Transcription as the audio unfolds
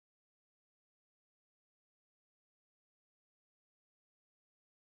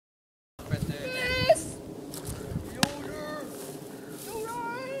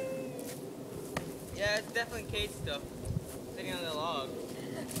stuff sitting on the log.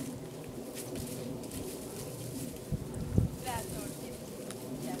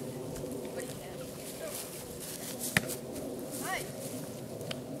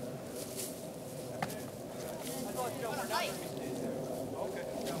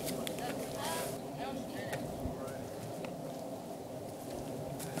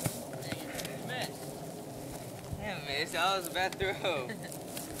 Damn, miss, that was a bad throw.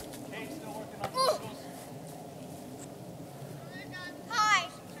 Hi.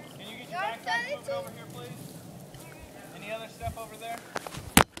 Can you get your backpack moved over here, please? Any other stuff over there?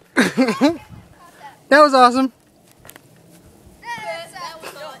 That was awesome. That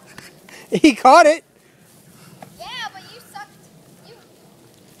was not. He caught it. Yeah, but you sucked.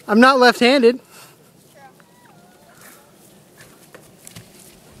 I'm not left-handed.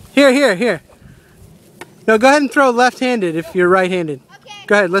 Here. No, go ahead and throw left-handed if you're right-handed. Okay.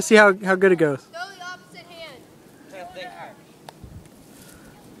 Go ahead, let's see how good it goes. Go the opposite hand.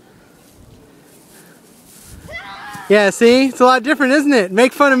 Yeah, see? It's a lot different, isn't it?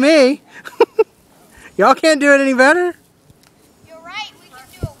 Make fun of me. Y'all can't do it any better. You're right, we can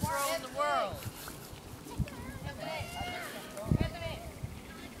do it more in the world.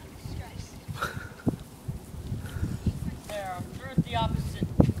 There, threw it the opposite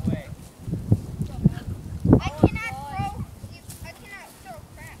way. I cannot throw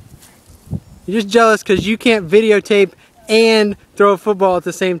crap. You're just jealous because you can't videotape and throw a football at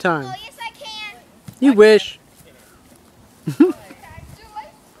the same time. Oh, yes, I can. You wish.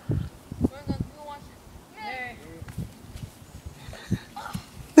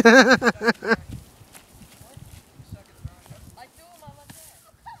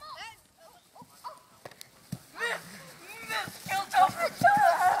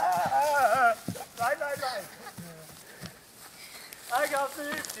 I got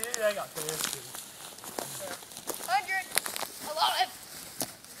 50. I got 50. 100. A lot.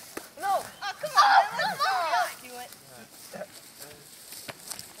 No. Oh, come on. Come on. Do it.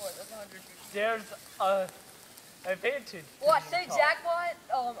 There's a advantage. What? Say jackpot,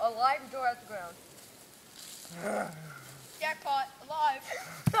 alive and throw out the ground. Jackpot. Alive.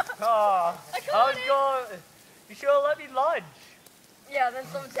 Oh, I was going. You should have let me lunge. Yeah, then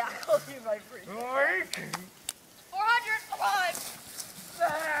some tackles you might freeze. 400. Alive. Oh,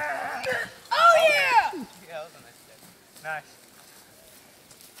 yeah. Yeah, that was a nice step. Nice.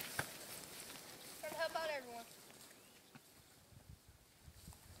 Trying to help out everyone.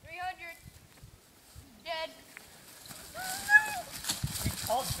 300. Dead. We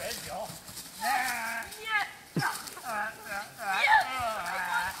called bed, y'all. Yes! Yes!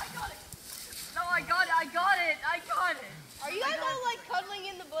 No, I got it! Are you guys all like cuddling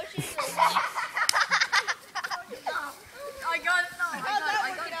in the bushes? Or I got it, no, how's that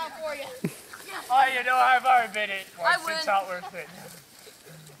working out for you? Oh, you know, I've already been it once. I win. It's not worth it.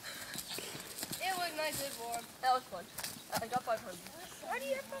 It was nice for him. That was fun. I got 500. Why do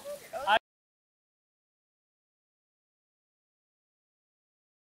you have 500?